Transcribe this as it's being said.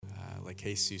like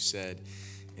Jesus said.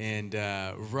 And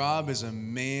Rob is a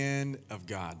man of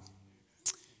God.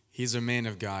 He's a man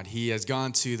of God. He has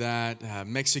gone to that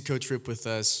Mexico trip with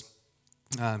us.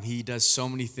 He does so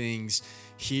many things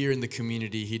here in the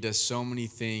community. He does so many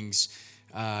things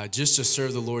just to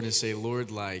serve the Lord and say,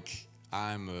 Lord, like,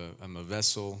 I'm a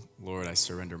vessel. Lord, I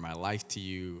surrender my life to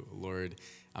you. Lord,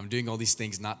 I'm doing all these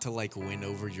things not to like win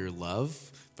over your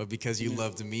love, but because you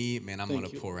loved me, man, I'm going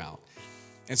to pour out.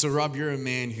 And so, Rob, you're a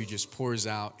man who just pours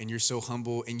out, and you're so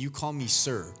humble, and you call me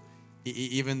sir,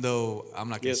 even though I'm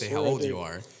not going to say how old you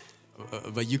are,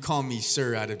 but you call me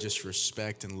sir out of just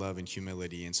respect and love and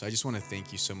humility. And so I just want to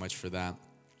thank you so much for that.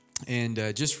 And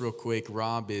just real quick,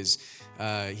 Rob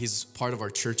he's part of our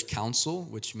church council,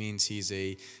 which means he's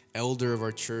a elder of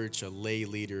our church, a lay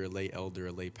leader, a lay elder,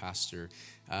 a lay pastor.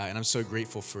 And I'm so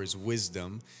grateful for his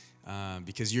wisdom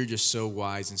because you're just so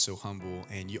wise and so humble.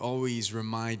 And you always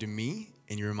remind me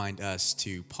and you remind us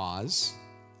to pause,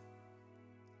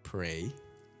 pray,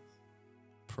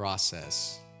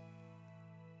 process,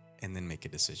 and then make a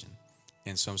decision.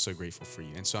 And so I'm so grateful for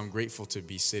you. And so I'm grateful to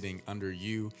be sitting under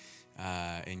you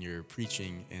and your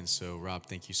preaching. And so, Rob,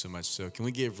 thank you so much. So can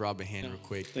we give Rob a hand real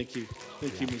quick? Thank you.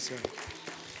 Thank you, Misa.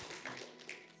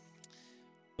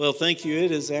 Well, thank you.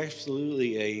 It is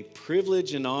absolutely a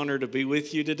privilege and honor to be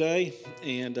with you today.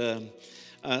 And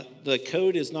the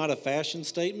code is not a fashion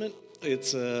statement.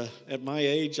 It's at my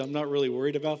age, I'm not really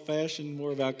worried about fashion,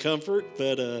 more about comfort.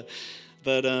 But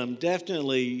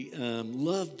definitely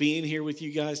love being here with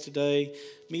you guys today.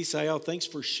 Misael, thanks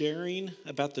for sharing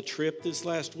about the trip this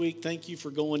last week. Thank you for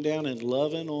going down and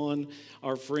loving on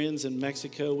our friends in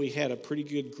Mexico. We had a pretty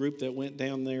good group that went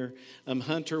down there.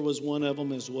 Hunter was one of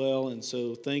them as well. And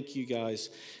so thank you guys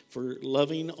for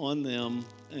loving on them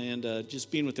and just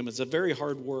being with them. It's a very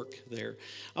hard work there.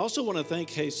 I also want to thank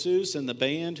Jesus and the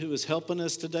band who is helping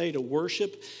us today to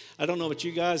worship. I don't know about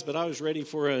you guys, but I was ready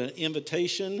for an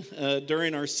invitation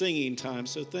during our singing time.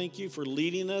 So thank you for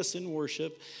leading us in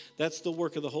worship. That's the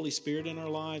work of the Holy Spirit in our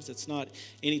lives. It's not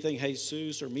anything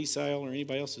Jesus or Misael or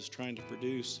anybody else is trying to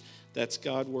produce. That's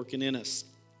God working in us.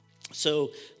 So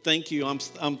thank you.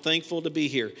 I'm thankful to be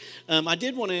here. I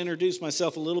did want to introduce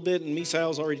myself a little bit, and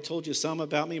Misael's already told you some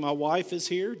about me. My wife is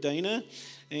here, Dana,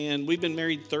 and we've been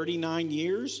married 39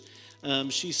 years.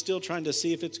 She's still trying to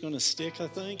see if it's going to stick, I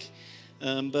think.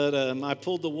 But I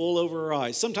pulled the wool over her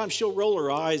eyes. Sometimes she'll roll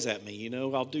her eyes at me.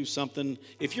 I'll do something.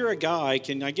 If you're a guy,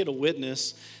 can I get a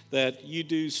witness that you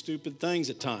do stupid things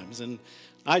at times? And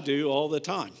I do all the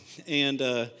time.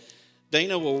 And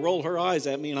Dana will roll her eyes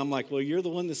at me, and I'm like, well, you're the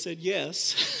one that said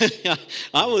yes.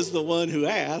 I was the one who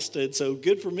asked, and so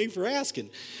good for me for asking.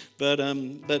 But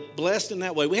blessed in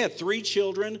that way. We have 3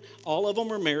 children. All of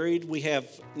them are married. We have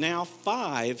now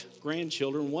 5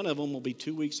 grandchildren. One of them will be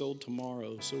 2 weeks old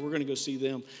tomorrow, so we're going to go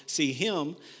see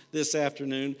him this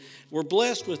afternoon. We're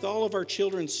blessed with all of our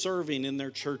children serving in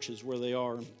their churches where they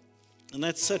are, and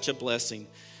that's such a blessing.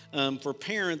 For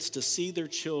parents to see their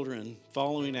children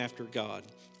following after God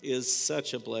is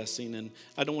such a blessing, and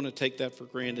I don't want to take that for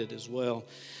granted as well.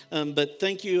 But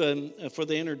thank you for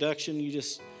the introduction. You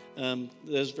just, that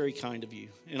was very kind of you,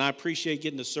 and I appreciate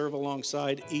getting to serve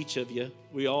alongside each of you.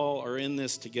 We all are in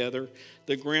this together.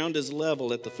 The ground is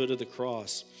level at the foot of the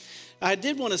cross. I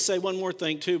did want to say one more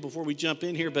thing, too, before we jump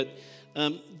in here, but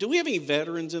do we have any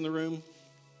veterans in the room?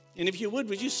 And if you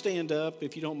would you stand up,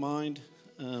 if you don't mind?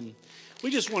 We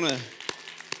just want to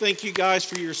thank you guys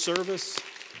for your service.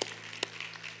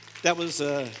 That was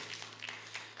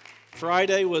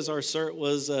Friday was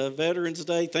Veterans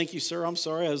Day. Thank you, sir. I'm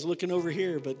sorry, I was looking over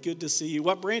here, but good to see you.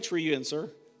 What branch were you in, sir?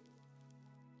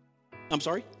 I'm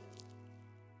sorry?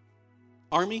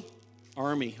 Army?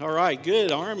 Army. All right,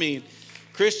 good. Army.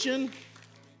 Christian?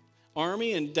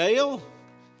 Army and Dale?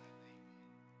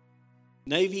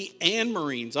 Navy and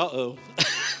Marines. Uh-oh.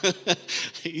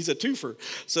 He's a twofer.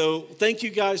 So thank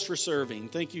you guys for serving.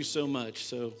 Thank you so much.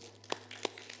 So.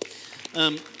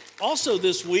 Also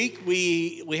this week,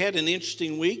 we had an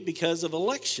interesting week because of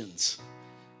elections.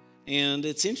 And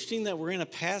it's interesting that we're in a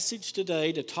passage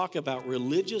today to talk about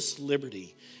religious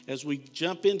liberty. As we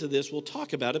jump into this, we'll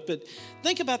talk about it. But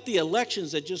think about the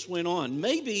elections that just went on.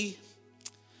 Maybe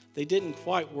they didn't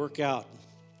quite work out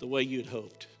the way you'd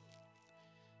hoped.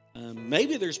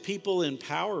 Maybe there's people in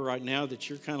power right now that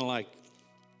you're kind of like,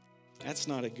 that's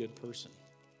not a good person.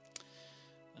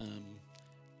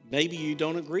 Maybe you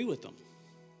don't agree with them.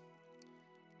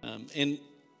 And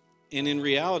in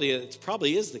reality, it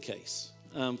probably is the case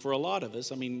for a lot of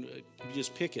us. I mean, you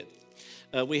just pick it.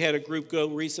 We had a group go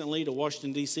recently to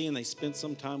Washington, D.C., and they spent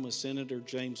some time with Senator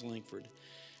James Lankford.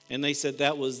 And they said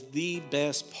that was the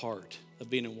best part of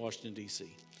being in Washington,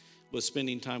 D.C., was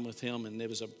spending time with him, and there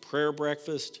was a prayer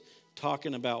breakfast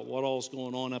talking about what all's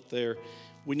going on up there.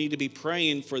 We need to be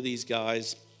praying for these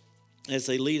guys as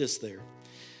they lead us there.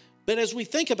 But as we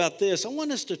think about this, I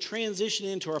want us to transition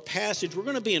into our passage. We're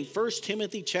going to be in 1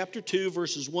 Timothy chapter 2,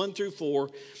 verses 1 through 4,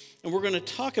 and we're going to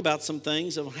talk about some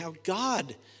things of how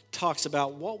God talks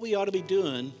about what we ought to be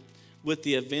doing with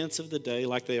the events of the day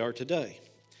like they are today.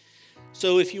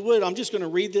 So if you would, I'm just going to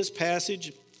read this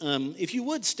passage. If you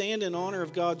would stand in honor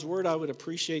of God's word, I would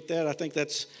appreciate that. I think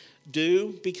that's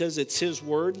due because it's his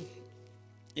word.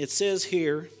 It says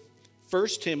here, 1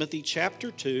 Timothy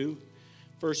chapter 2,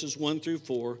 verses 1 through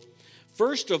 4.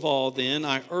 First of all, then,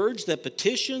 I urge that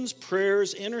petitions,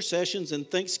 prayers, intercessions, and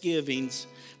thanksgivings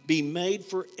be made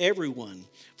for everyone,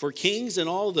 for kings and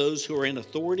all those who are in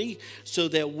authority, so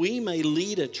that we may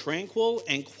lead a tranquil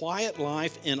and quiet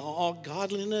life in all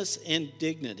godliness and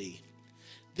dignity.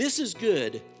 This is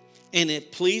good, and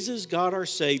it pleases God our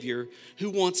Savior, who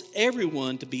wants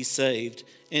everyone to be saved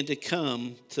and to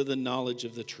come to the knowledge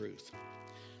of the truth.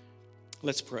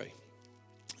 Let's pray.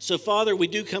 So, Father, we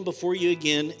do come before you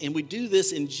again, and we do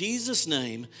this in Jesus'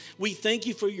 name. We thank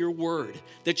you for your word,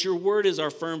 that your word is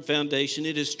our firm foundation.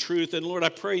 It is truth. And, Lord, I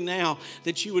pray now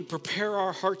that you would prepare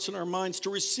our hearts and our minds to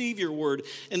receive your word,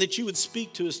 and that you would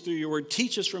speak to us through your word.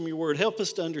 Teach us from your word. Help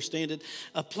us to understand it,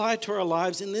 apply it to our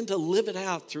lives, and then to live it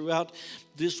out throughout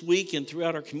this week and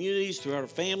throughout our communities, throughout our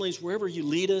families, wherever you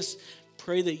lead us.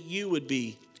 Pray that you would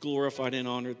be glorified and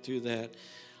honored through that.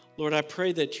 Lord, I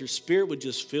pray that your spirit would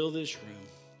just fill this room,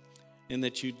 and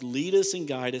that you'd lead us and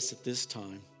guide us at this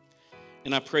time.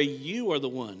 And I pray you are the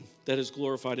one that is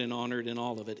glorified and honored in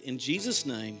all of it. In Jesus'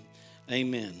 name,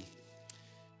 amen.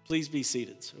 Please be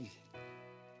seated.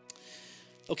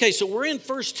 Okay, so we're in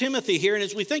 1 Timothy here, and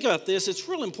as we think about this, it's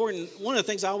real important. One of the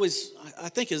things I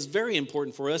think is very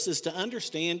important for us is to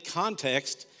understand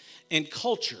context and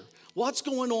culture. What's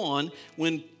going on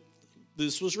when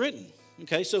this was written?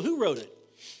 Okay, so who wrote it?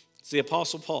 It's the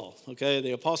Apostle Paul, okay?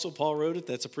 The Apostle Paul wrote it.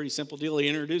 That's a pretty simple deal. He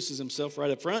introduces himself right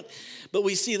up front. But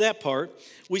we see that part.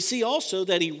 We see also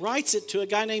that he writes it to a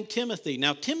guy named Timothy.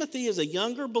 Now, Timothy is a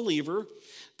younger believer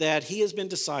that he has been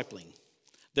discipling.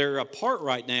 They're apart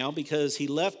right now because he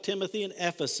left Timothy in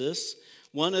Ephesus,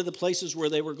 one of the places where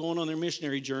they were going on their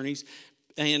missionary journeys.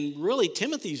 And really,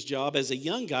 Timothy's job as a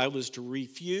young guy was to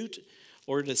refute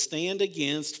or to stand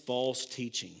against false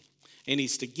teaching. And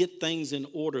he's to get things in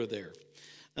order there.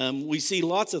 We see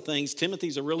lots of things.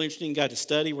 Timothy's a really interesting guy to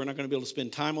study. We're not going to be able to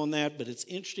spend time on that, but it's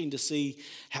interesting to see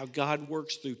how God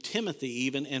works through Timothy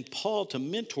even, and Paul to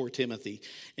mentor Timothy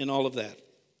in all of that.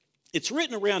 It's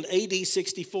written around AD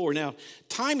 64. Now,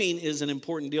 timing is an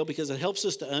important deal because it helps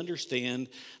us to understand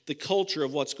the culture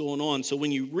of what's going on. So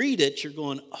when you read it, you're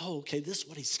going, oh, okay, this is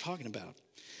what he's talking about.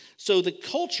 So the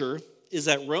culture is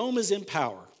that Rome is in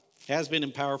power, has been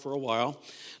in power for a while.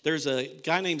 There's a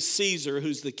guy named Caesar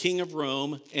who's the king of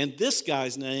Rome, and this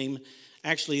guy's name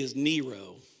actually is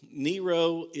Nero.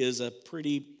 Nero is a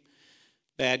pretty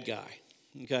bad guy,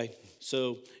 okay?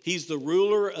 So he's the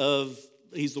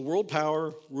world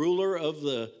power, ruler of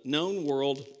the known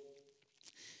world,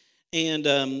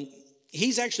 and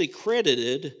he's actually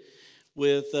credited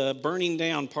with burning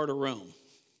down part of Rome.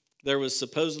 There was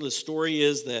supposedly, the story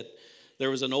is that there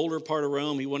was an older part of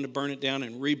Rome. He wanted to burn it down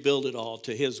and rebuild it all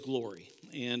to his glory.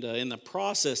 And in the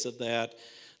process of that,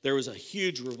 there was a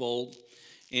huge revolt.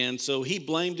 And so he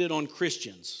blamed it on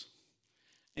Christians.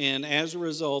 And as a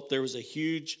result, there was a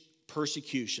huge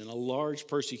persecution, a large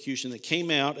persecution that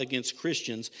came out against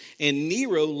Christians. And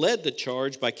Nero led the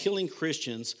charge by killing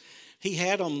Christians. He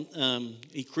had them,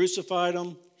 he crucified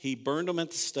them, he burned them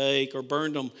at the stake or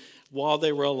burned them while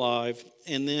they were alive,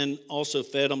 and then also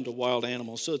fed them to wild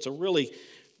animals. So it's a really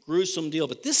gruesome deal.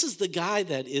 But this is the guy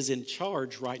that is in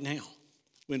charge right now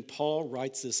when Paul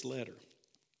writes this letter.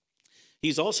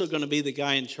 He's also going to be the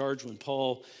guy in charge when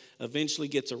Paul eventually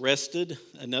gets arrested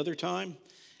another time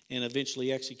and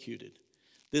eventually executed.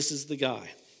 This is the guy.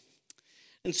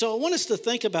 And so I want us to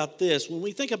think about this. When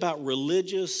we think about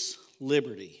religious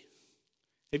liberty,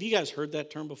 have you guys heard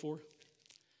that term before?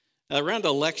 Around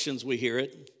elections, we hear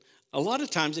it. A lot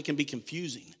of times it can be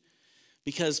confusing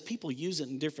because people use it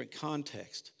in different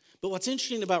contexts. But what's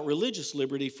interesting about religious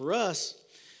liberty for us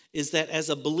is that as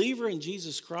a believer in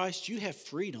Jesus Christ, you have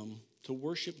freedom to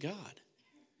worship God.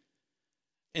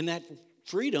 And that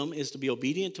freedom is to be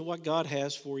obedient to what God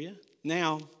has for you.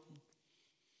 Now,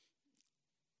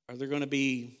 are there going to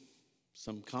be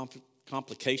some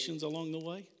complications along the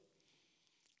way?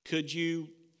 Could you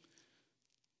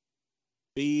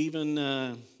be even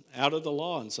out of the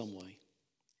law in some way?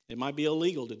 It might be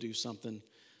illegal to do something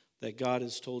that God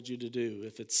has told you to do.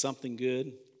 If it's something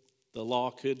good, the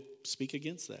law could speak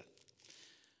against that.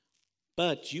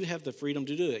 But you have the freedom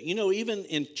to do it. Even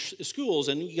in schools,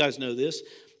 and you guys know this,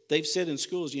 they've said in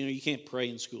schools, you can't pray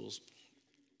in schools.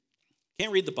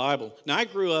 Can't read the Bible. Now, I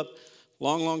grew up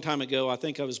long time ago. I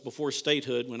think I was before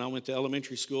statehood when I went to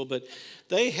elementary school. But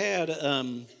we had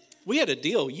a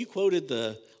deal. You quoted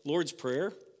the Lord's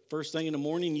Prayer first thing in the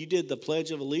morning. You did the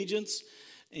Pledge of Allegiance.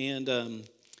 And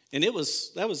that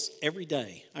was every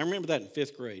day. I remember that in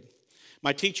 5th grade.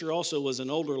 My teacher also was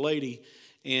an older lady,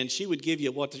 and she would give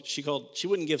you what she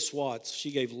wouldn't give swats,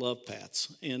 she gave love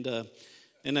pats. And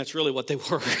that's really what they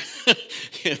were.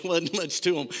 It wasn't much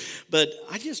to them. But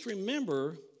I just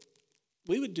remember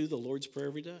we would do the Lord's Prayer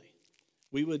every day.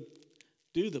 We would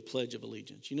do the Pledge of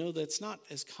Allegiance. That's not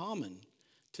as common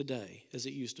today as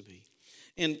it used to be.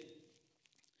 And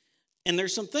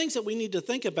there's some things that we need to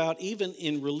think about even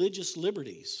in religious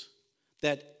liberties,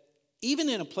 that even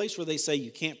in a place where they say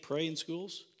you can't pray in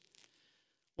schools,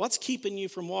 what's keeping you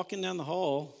from walking down the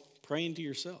hall praying to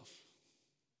yourself?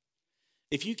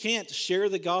 If you can't share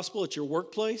the gospel at your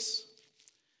workplace,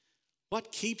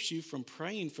 what keeps you from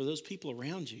praying for those people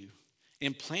around you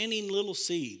and planting little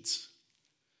seeds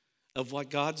of what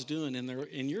God's doing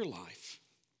in your life?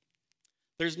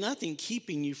 There's nothing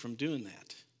keeping you from doing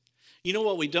that. You know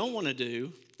what we don't want to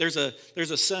do? There's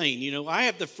a saying, I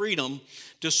have the freedom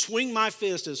to swing my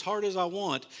fist as hard as I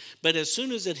want, but as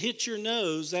soon as it hits your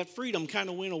nose, that freedom kind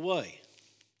of went away.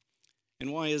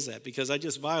 And why is that? Because I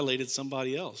just violated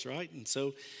somebody else, right? And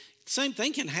so same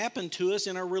thing can happen to us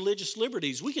in our religious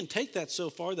liberties. We can take that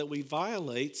so far that we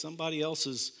violate somebody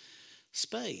else's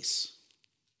space,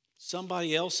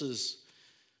 somebody else's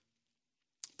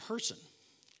person.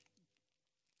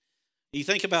 You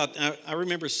think about, I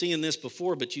remember seeing this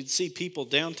before, but you'd see people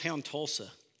downtown Tulsa,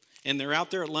 and they're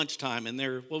out there at lunchtime, and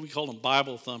they're what we call them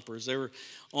Bible thumpers. They're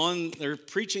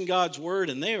preaching God's word,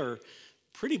 and they are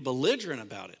pretty belligerent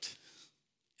about it.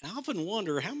 And I often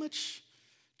wonder, how much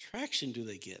traction do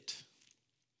they get?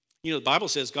 The Bible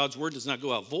says God's word does not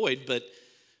go out void, but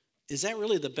is that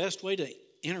really the best way to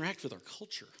interact with our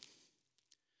culture?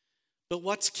 But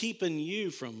what's keeping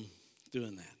you from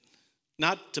doing that?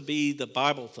 Not to be the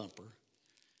Bible thumper,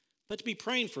 but to be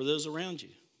praying for those around you,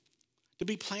 to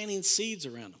be planting seeds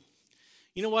around them.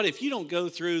 You know what? If you don't go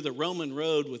through the Roman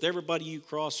road with everybody you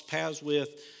cross paths with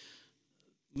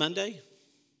Monday,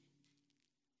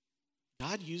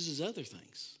 God uses other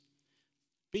things.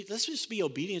 Let's just be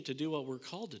obedient to do what we're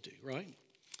called to do, right?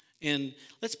 And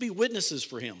let's be witnesses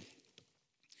for him.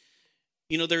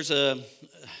 There's a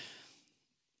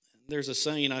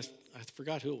saying, I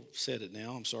forgot who said it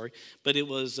now, I'm sorry. But it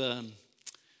was, I'm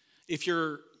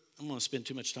going to spend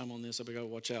too much time on this. I've got to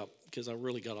watch out because I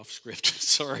really got off script.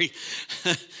 Sorry.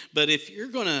 But if you're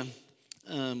going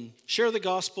to share the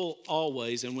gospel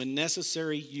always, and when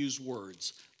necessary, use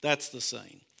words. That's the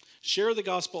saying. Share the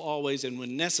gospel always, and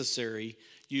when necessary,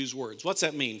 use words. What's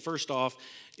that mean? First off,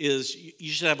 is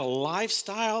you should have a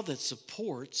lifestyle that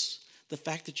supports the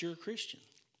fact that you're a Christian.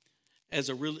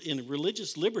 In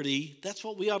religious liberty, that's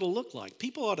what we ought to look like.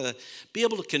 People ought to be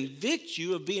able to convict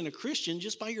you of being a Christian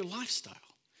just by your lifestyle,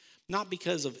 not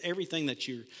because of everything that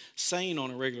you're saying on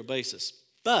a regular basis.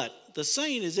 But the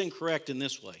saying is incorrect in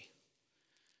this way,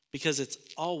 because it's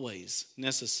always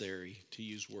necessary to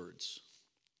use words.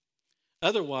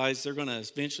 Otherwise, they're going to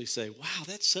eventually say, wow,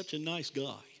 that's such a nice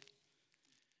guy,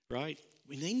 right?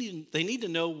 They need to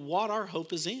know what our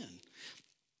hope is in.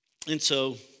 And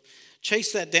so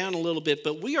chase that down a little bit,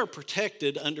 but we are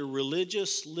protected under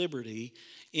religious liberty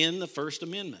in the First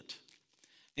Amendment.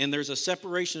 And there's a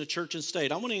separation of church and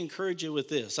state. I want to encourage you with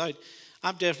this.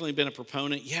 I've definitely been a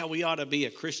proponent. Yeah, we ought to be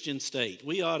a Christian state.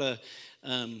 We ought to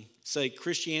say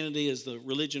Christianity is the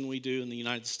religion we do in the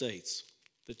United States.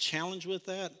 The challenge with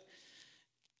that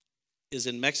is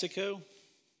in Mexico,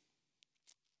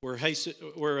 where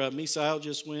Misael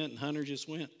just went and Hunter just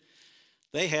went.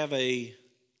 They have a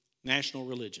national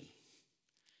religion,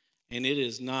 and it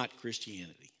is not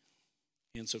Christianity.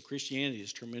 And so Christianity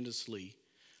is tremendously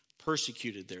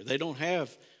persecuted there. They don't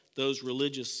have those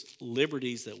religious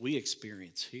liberties that we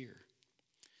experience here.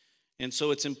 And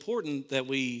so it's important that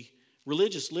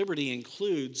religious liberty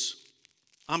includes,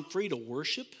 I'm free to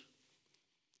worship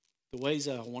the ways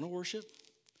that I want to worship,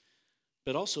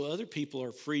 but also other people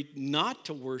are free not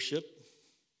to worship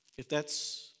if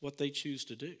that's what they choose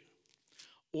to do,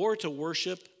 or to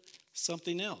worship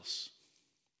something else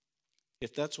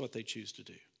if that's what they choose to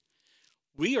do.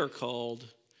 We are called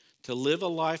to live a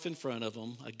life in front of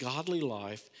them, a godly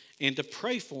life, and to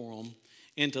pray for them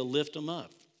and to lift them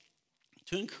up,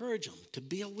 to encourage them, to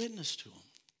be a witness to them.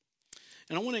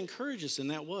 And I want to encourage us in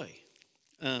that way.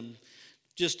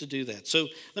 just to do that. So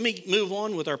let me move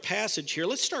on with our passage here.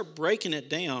 Let's start breaking it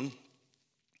down.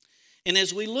 And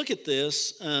as we look at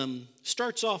this,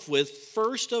 starts off with,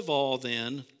 first of all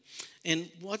then, and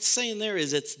what's saying there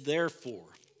is it's therefore.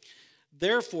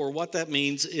 Therefore, what that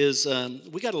means is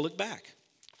we got to look back.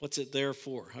 What's it there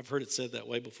for? I've heard it said that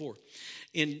way before.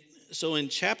 So in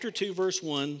chapter 2, verse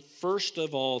 1, first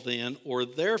of all then, or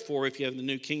therefore, if you have the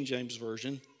New King James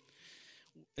Version,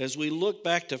 as we look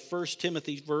back to 1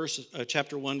 Timothy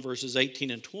chapter 1, verses 18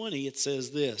 and 20, it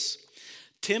says this,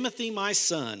 Timothy, my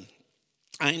son,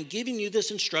 I am giving you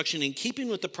this instruction in keeping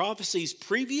with the prophecies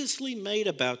previously made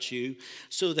about you,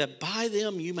 so that by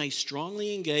them you may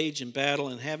strongly engage in battle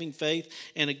and having faith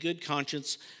and a good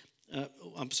conscience.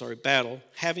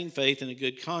 Having faith and a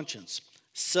good conscience.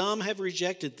 Some have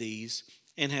rejected these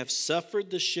and have suffered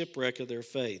the shipwreck of their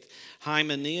faith.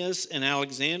 Hymenaeus and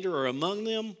Alexander are among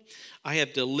them. I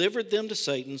have delivered them to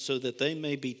Satan so that they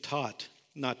may be taught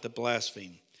not to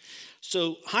blaspheme.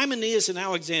 So Hymenaeus and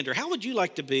Alexander, how would you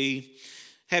like to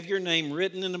have your name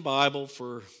written in the Bible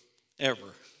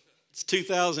forever? It's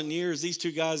 2,000 years. These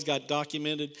two guys got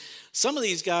documented. Some of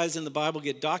these guys in the Bible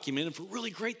get documented for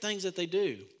really great things that they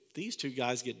do. These two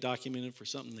guys get documented for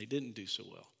something they didn't do so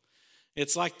well.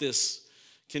 It's like this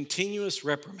continuous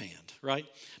reprimand, right?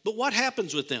 But what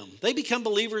happens with them? They become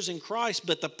believers in Christ,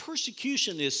 but the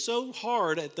persecution is so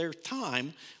hard at their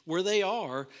time where they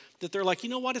are that they're like, you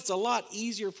know what? It's a lot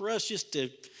easier for us just to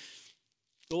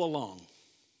go along.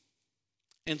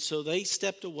 And so they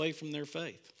stepped away from their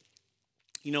faith.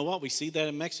 You know what? We see that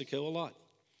in Mexico a lot.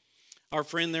 Our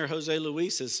friend there, Jose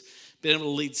Luis, has been able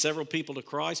to lead several people to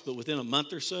Christ, but within a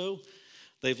month or so,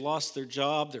 they've lost their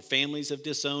job, their families have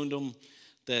disowned them,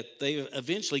 that they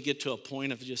eventually get to a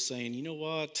point of just saying, you know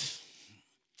what,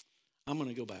 I'm going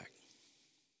to go back.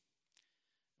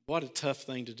 What a tough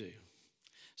thing to do.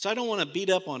 So I don't want to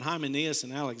beat up on Hymenaeus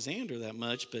and Alexander that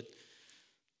much, but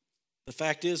the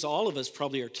fact is all of us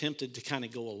probably are tempted to kind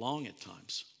of go along at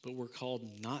times, but we're called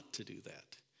not to do that.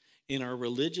 In our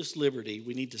religious liberty,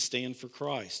 we need to stand for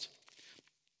Christ.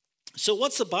 So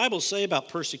what's the Bible say about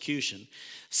persecution?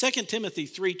 2 Timothy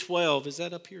 3:12, is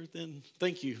that up here then?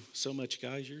 Thank you so much,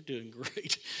 guys. You're doing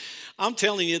great. I'm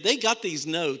telling you, they got these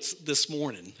notes this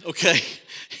morning, okay?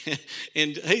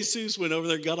 And Jesus went over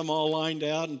there, got them all lined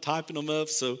out and typing them up.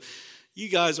 So you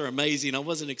guys are amazing. I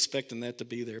wasn't expecting that to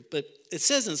be there. But it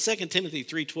says in 2 Timothy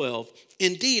 3:12,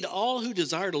 indeed, all who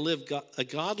desire to live a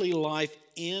godly life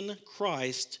in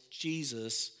Christ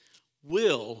Jesus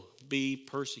will be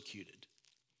persecuted.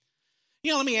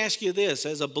 You know, let me ask you this.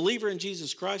 As a believer in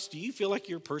Jesus Christ, do you feel like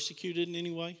you're persecuted in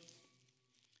any way?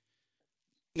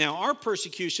 Now, our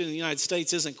persecution in the United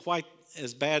States isn't quite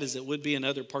as bad as it would be in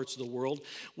other parts of the world,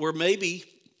 where maybe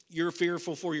you're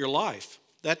fearful for your life,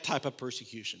 that type of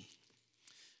persecution.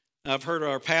 I've heard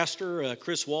our pastor,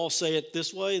 Chris Wall, say it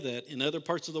this way, that in other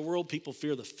parts of the world, people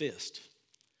fear the fist.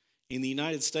 In the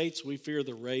United States, we fear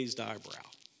the raised eyebrow.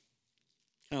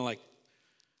 Kind of like,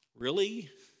 really?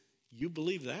 You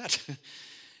believe that?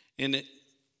 And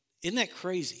isn't that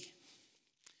crazy?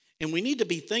 And we need to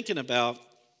be thinking about,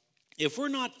 if we're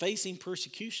not facing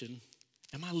persecution,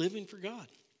 am I living for God?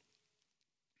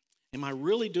 Am I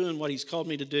really doing what he's called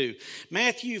me to do?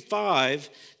 Matthew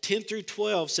 5:10 through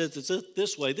 12 says it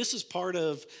this way. This is part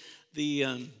of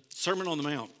the Sermon on the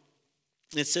Mount.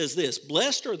 It says this,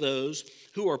 blessed are those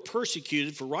who are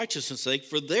persecuted for righteousness' sake,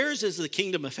 for theirs is the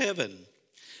kingdom of heaven.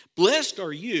 Blessed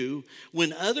are you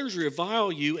when others revile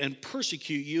you and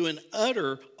persecute you and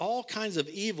utter all kinds of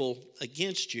evil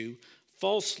against you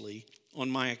falsely on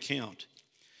my account.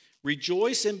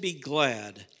 Rejoice and be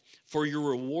glad, for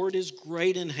your reward is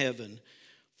great in heaven,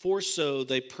 for so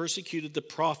they persecuted the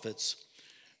prophets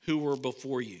who were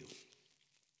before you.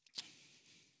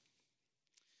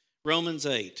 Romans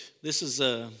 8. This is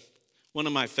one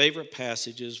of my favorite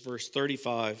passages, verse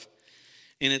 35.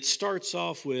 And it starts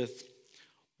off with,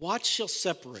 what shall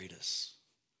separate us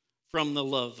from the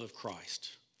love of Christ?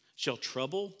 Shall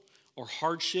trouble or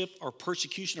hardship or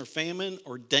persecution or famine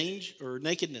or danger or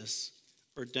nakedness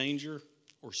or danger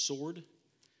or sword?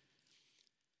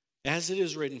 As it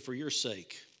is written, for your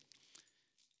sake,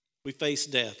 we face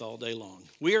death all day long.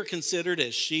 We are considered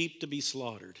as sheep to be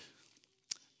slaughtered.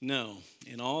 No,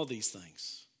 in all these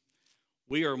things,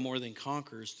 we are more than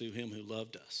conquerors through him who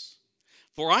loved us.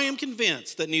 For I am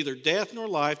convinced that neither death nor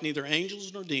life, neither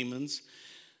angels nor demons,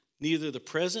 neither the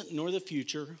present nor the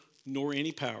future, nor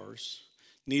any powers,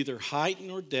 neither height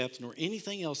nor depth, nor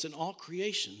anything else in all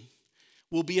creation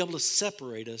will be able to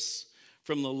separate us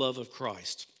from the love of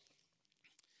Christ.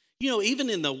 You know, even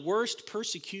in the worst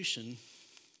persecution,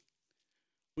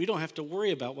 we don't have to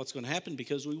worry about what's going to happen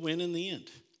because we win in the end.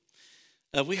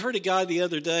 We heard a guy the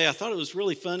other day. I thought it was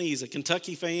really funny. He's a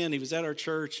Kentucky fan. He was at our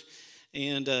church,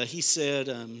 and he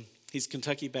said he's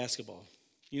Kentucky basketball,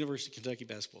 University of Kentucky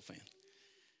basketball fan.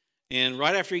 And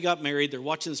right after he got married, they're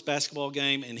watching this basketball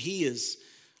game, and he is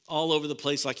all over the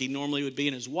place like he normally would be.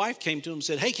 And his wife came to him and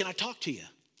said, "Hey, can I talk to you?"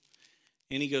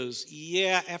 And he goes,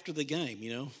 "Yeah, after the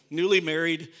game, Newly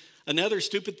married, another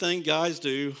stupid thing guys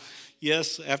do.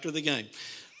 Yes, after the game.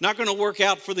 Not going to work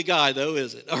out for the guy, though,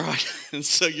 is it? All right. And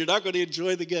so you're not going to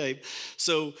enjoy the game."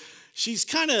 So she's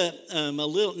kind of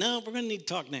no, we're going to need to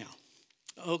talk now.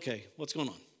 "Okay, what's going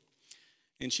on?"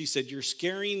 And she said, "You're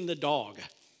scaring the dog."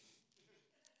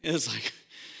 And it's like,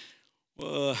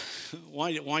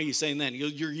 why are you saying that? He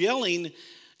goes, "You're yelling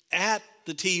at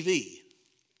the TV.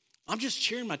 I'm just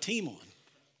cheering my team on."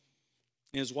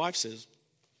 And his wife says,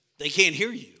 "They can't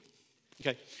hear you."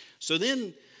 Okay. So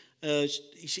then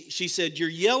she said, "You're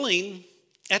yelling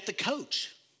at the coach."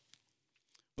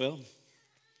 "Well,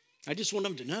 I just want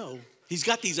him to know. He's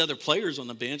got these other players on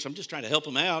the bench. I'm just trying to help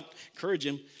him out, encourage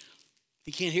him.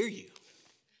 He can't hear you."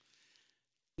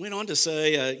 Went on to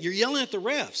say, "You're yelling at the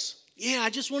refs." "Yeah,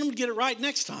 I just want him to get it right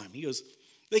next time." He goes,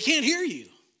 "They can't hear you."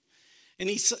 And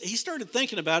he started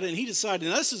thinking about it, and he decided,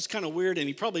 now this is kind of weird, and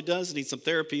he probably does need some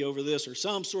therapy over this or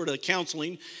some sort of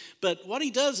counseling. But what he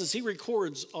does is he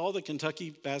records all the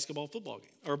Kentucky basketball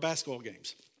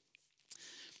games.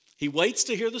 He waits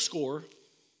to hear the score.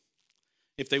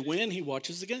 If they win, he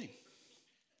watches the game.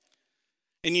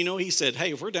 And he said,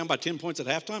 "Hey, if we're down by 10 points at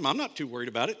halftime, I'm not too worried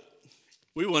about it.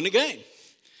 We won the game.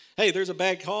 Hey, there's a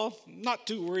bad call, not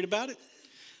too worried about it.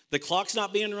 The clock's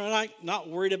not being right, not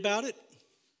worried about it.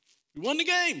 We won the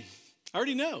game. I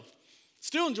already know.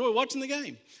 Still enjoy watching the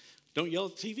game. Don't yell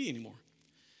at the TV anymore."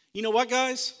 You know what,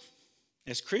 guys?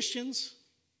 As Christians,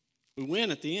 we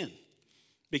win at the end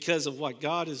because of what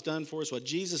God has done for us, what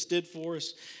Jesus did for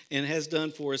us and has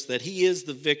done for us, that he is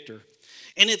the victor.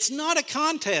 And it's not a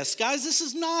contest, guys. This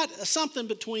is not something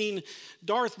between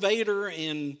Darth Vader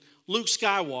and Luke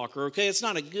Skywalker, okay? It's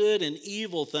not a good and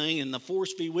evil thing and the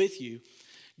force be with you.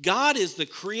 God is the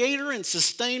creator and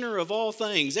sustainer of all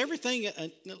things. Everything,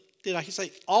 did I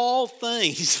say all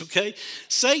things, okay?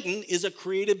 Satan is a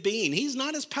created being. He's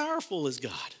not as powerful as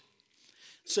God.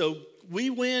 So we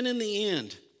win in the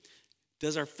end.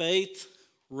 Does our faith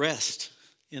rest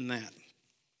in that?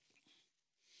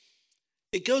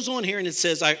 It goes on here and it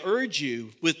says, "I urge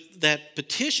you with that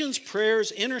petitions,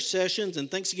 prayers, intercessions, and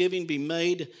thanksgiving be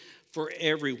made for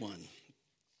everyone."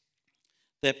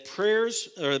 That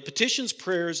petitions,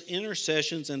 prayers,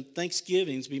 intercessions, and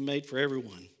thanksgivings be made for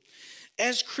everyone.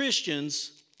 As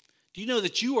Christians, do you know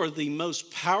that you are the most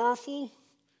powerful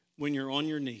when you're on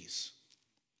your knees?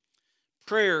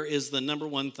 Prayer is the number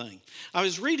one thing. I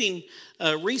was reading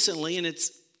recently, and it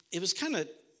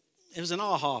was an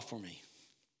aha for me.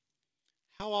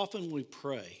 How often we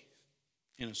pray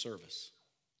in a service?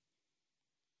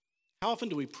 How often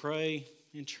do we pray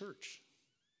in church?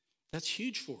 That's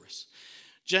huge for us.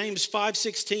 James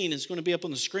 5:16 is going to be up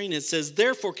on the screen. It says,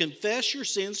 "Therefore confess your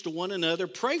sins to one another,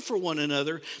 pray for one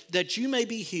another, that you may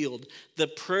be healed. The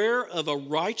prayer of a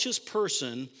righteous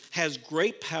person has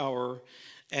great power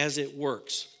as it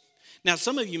works." Now,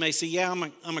 some of you may say, "Yeah,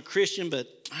 I'm a Christian,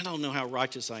 but I don't know how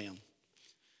righteous I am."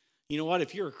 You know what?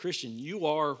 If you're a Christian, you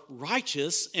are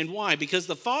righteous. And why? Because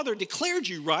the Father declared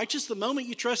you righteous the moment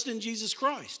you trusted in Jesus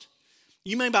Christ.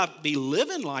 You may not be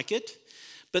living like it,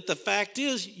 but the fact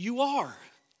is, you are.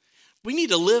 We need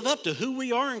to live up to who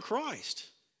we are in Christ.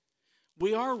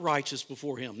 We are righteous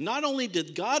before him. Not only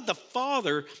did God the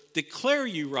Father declare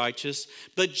you righteous,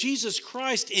 but Jesus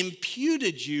Christ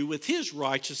imputed you with his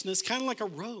righteousness, kind of like a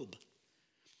robe.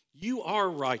 You are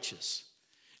righteous.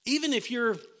 Even if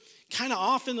you're kind of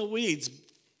off in the weeds,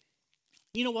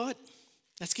 you know what?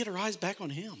 Let's get our eyes back on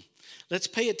him. Let's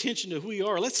pay attention to who we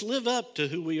are. Let's live up to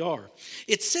who we are.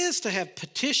 It says to have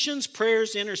petitions,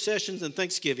 prayers, intercessions, and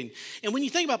thanksgiving. And when you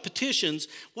think about petitions,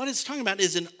 what it's talking about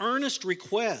is an earnest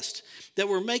request, that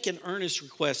we're making earnest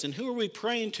requests. And who are we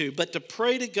praying to? But to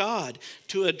pray to God,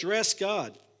 to address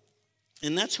God.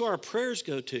 And that's who our prayers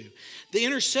go to. The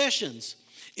intercessions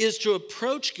is to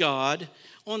approach God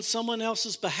on someone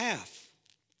else's behalf,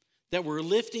 that we're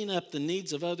lifting up the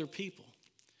needs of other people.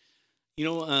 You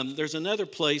know, there's another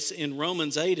place in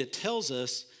Romans 8, it tells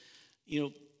us, we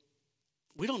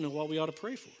don't know what we ought to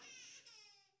pray for.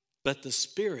 But the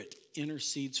Spirit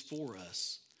intercedes for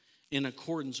us in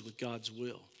accordance with God's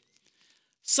will.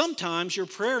 Sometimes your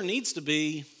prayer needs to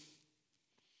be,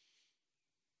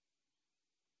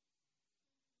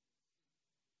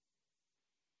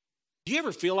 do you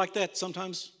ever feel like that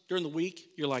sometimes during the week?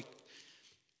 You're like,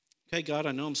 okay, God,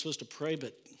 I know I'm supposed to pray,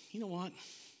 but you know what?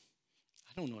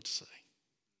 I don't know what to say.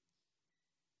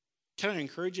 can I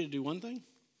encourage you to do one thing?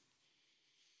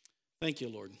 Thank you,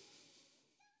 Lord.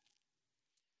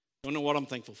 Don't know what I'm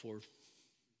thankful for,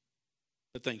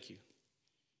 but thank you.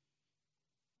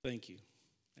 Thank you.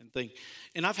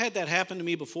 And I've had that happen to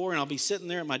me before, and I'll be sitting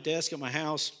there at my desk at my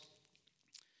house,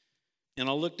 and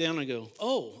I'll look down and go,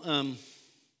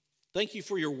 thank you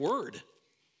for your word.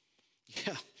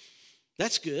 Yeah,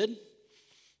 that's good.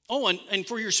 Oh, and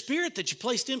for your spirit that you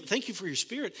placed in, thank you for your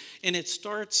spirit. And it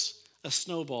starts a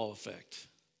snowball effect.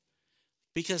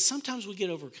 Because sometimes we get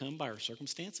overcome by our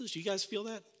circumstances. You guys feel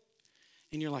that?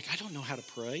 And you're like, I don't know how to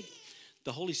pray.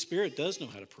 The Holy Spirit does know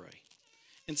how to pray.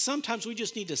 And sometimes we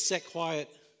just need to sit quiet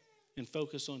and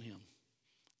focus on Him.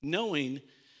 Knowing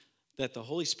that the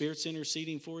Holy Spirit's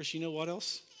interceding for us. You know what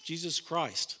else? Jesus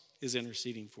Christ is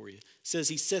interceding for you. It says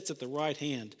He sits at the right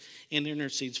hand and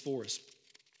intercedes for us.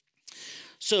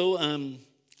 So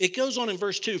it goes on in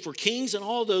verse 2, for kings and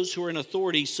all those who are in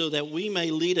authority, so that we may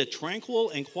lead a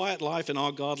tranquil and quiet life in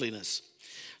all godliness.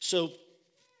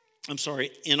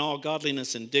 In all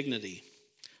godliness and dignity.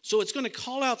 So it's going to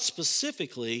call out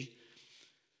specifically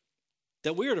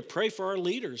that we are to pray for our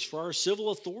leaders, for our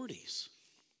civil authorities.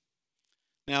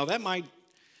 Now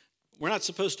we're not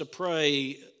supposed to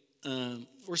pray,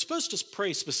 we're supposed to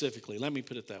pray specifically, let me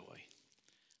put it that way.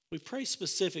 We pray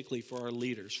specifically for our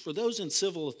leaders, for those in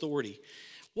civil authority.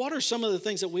 What are some of the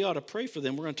things that we ought to pray for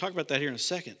them? We're going to talk about that here in a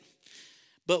second.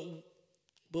 But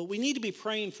we need to be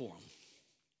praying for them.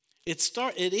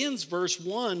 It ends verse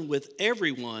 1 with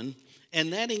everyone,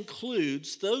 and that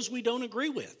includes those we don't agree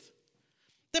with.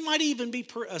 That might even be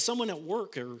someone at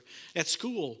work or at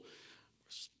school,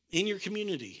 in your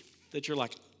community, that you're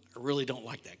like, I really don't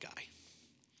like that guy.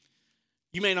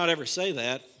 You may not ever say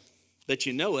that, but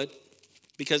you know it.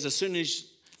 Because as soon as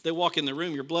they walk in the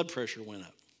room, your blood pressure went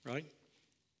up, right?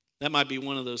 That might be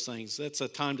one of those things. That's a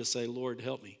time to say, Lord,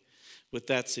 help me with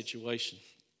that situation.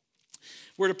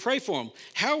 We're to pray for them.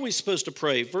 How are we supposed to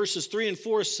pray? Verses 3 and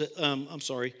 4,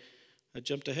 I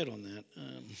jumped ahead on that.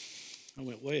 I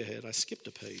went way ahead. I skipped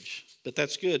a page, but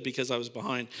that's good because I was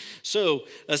behind. So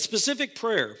a specific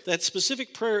prayer. That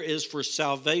specific prayer is for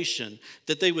salvation,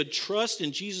 that they would trust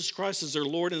in Jesus Christ as their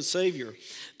Lord and Savior.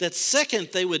 That second,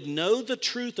 they would know the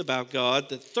truth about God.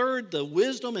 That third, the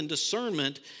wisdom and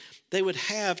discernment they would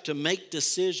have to make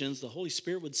decisions. The Holy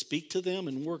Spirit would speak to them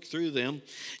and work through them.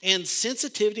 And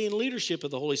sensitivity and leadership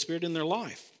of the Holy Spirit in their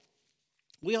life.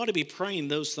 We ought to be praying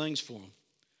those things for them.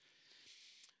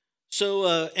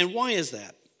 So, and why is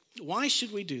that? Why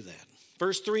should we do that?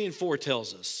 Verse 3 and 4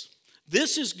 tells us,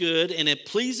 this is good and it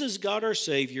pleases God our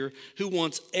Savior, who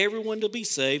wants everyone to be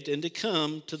saved and to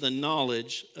come to the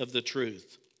knowledge of the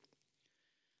truth.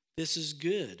 This is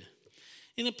good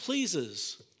and it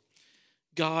pleases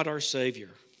God our Savior.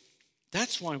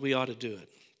 That's why we ought to do it.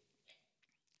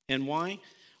 And why?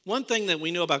 One thing that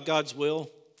we know about God's will,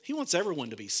 He wants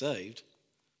everyone to be saved,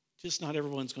 just not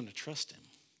everyone's going to trust Him.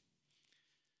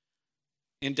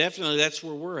 And definitely that's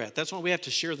where we're at. That's why we have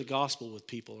to share the gospel with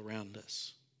people around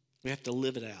us. We have to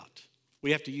live it out.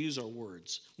 We have to use our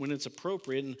words when it's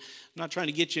appropriate. And I'm not trying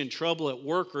to get you in trouble at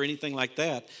work or anything like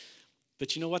that.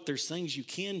 But you know what? There's things you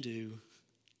can do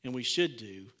and we should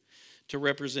do to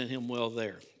represent Him well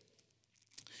there.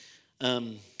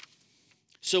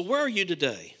 So where are you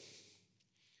today?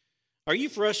 Are you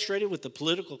frustrated with the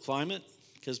political climate?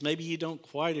 Because maybe you don't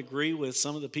quite agree with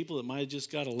some of the people that might have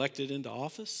just got elected into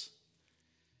office.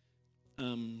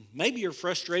 Maybe you're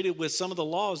frustrated with some of the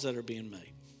laws that are being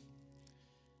made.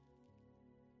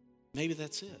 Maybe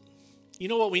that's it. You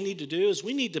know what we need to do is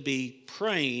we need to be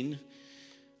praying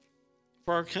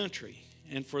for our country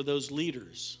and for those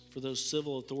leaders, for those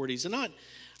civil authorities. And I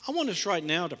want us right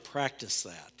now to practice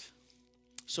that.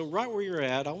 So right where you're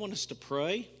at, I want us to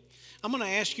pray. I'm going to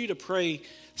ask you to pray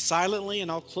silently,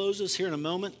 and I'll close this here in a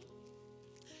moment.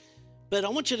 But I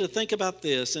want you to think about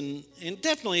this, and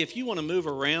definitely if you want to move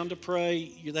around to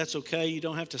pray, that's okay. You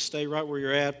don't have to stay right where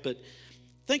you're at, but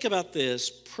think about this.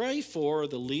 Pray for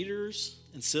the leaders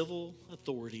and civil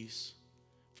authorities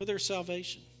for their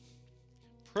salvation.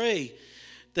 Pray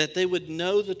that they would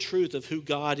know the truth of who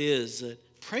God is.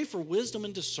 Pray for wisdom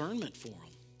and discernment for them.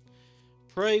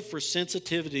 Pray for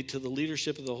sensitivity to the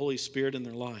leadership of the Holy Spirit in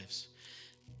their lives.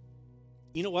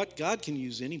 You know what? God can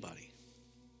use anybody.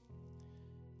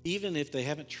 Even if they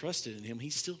haven't trusted in Him, He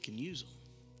still can use them.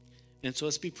 And so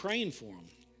let's be praying for them.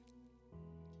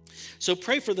 So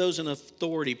pray for those in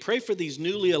authority. Pray for these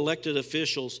newly elected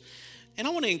officials. And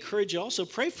I want to encourage you also,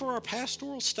 pray for our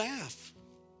pastoral staff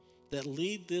that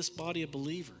lead this body of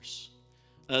believers.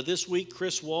 This week,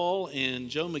 Chris Wall and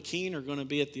Joe McKean are going to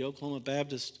be at the Oklahoma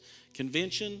Baptist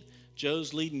Convention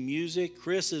Joe's leading music.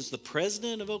 Chris is the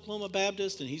president of Oklahoma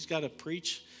Baptist, and he's got to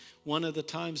preach one of the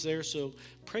times there. So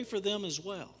pray for them as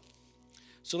well.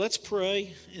 So let's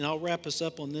pray, and I'll wrap us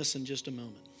up on this in just a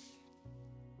moment.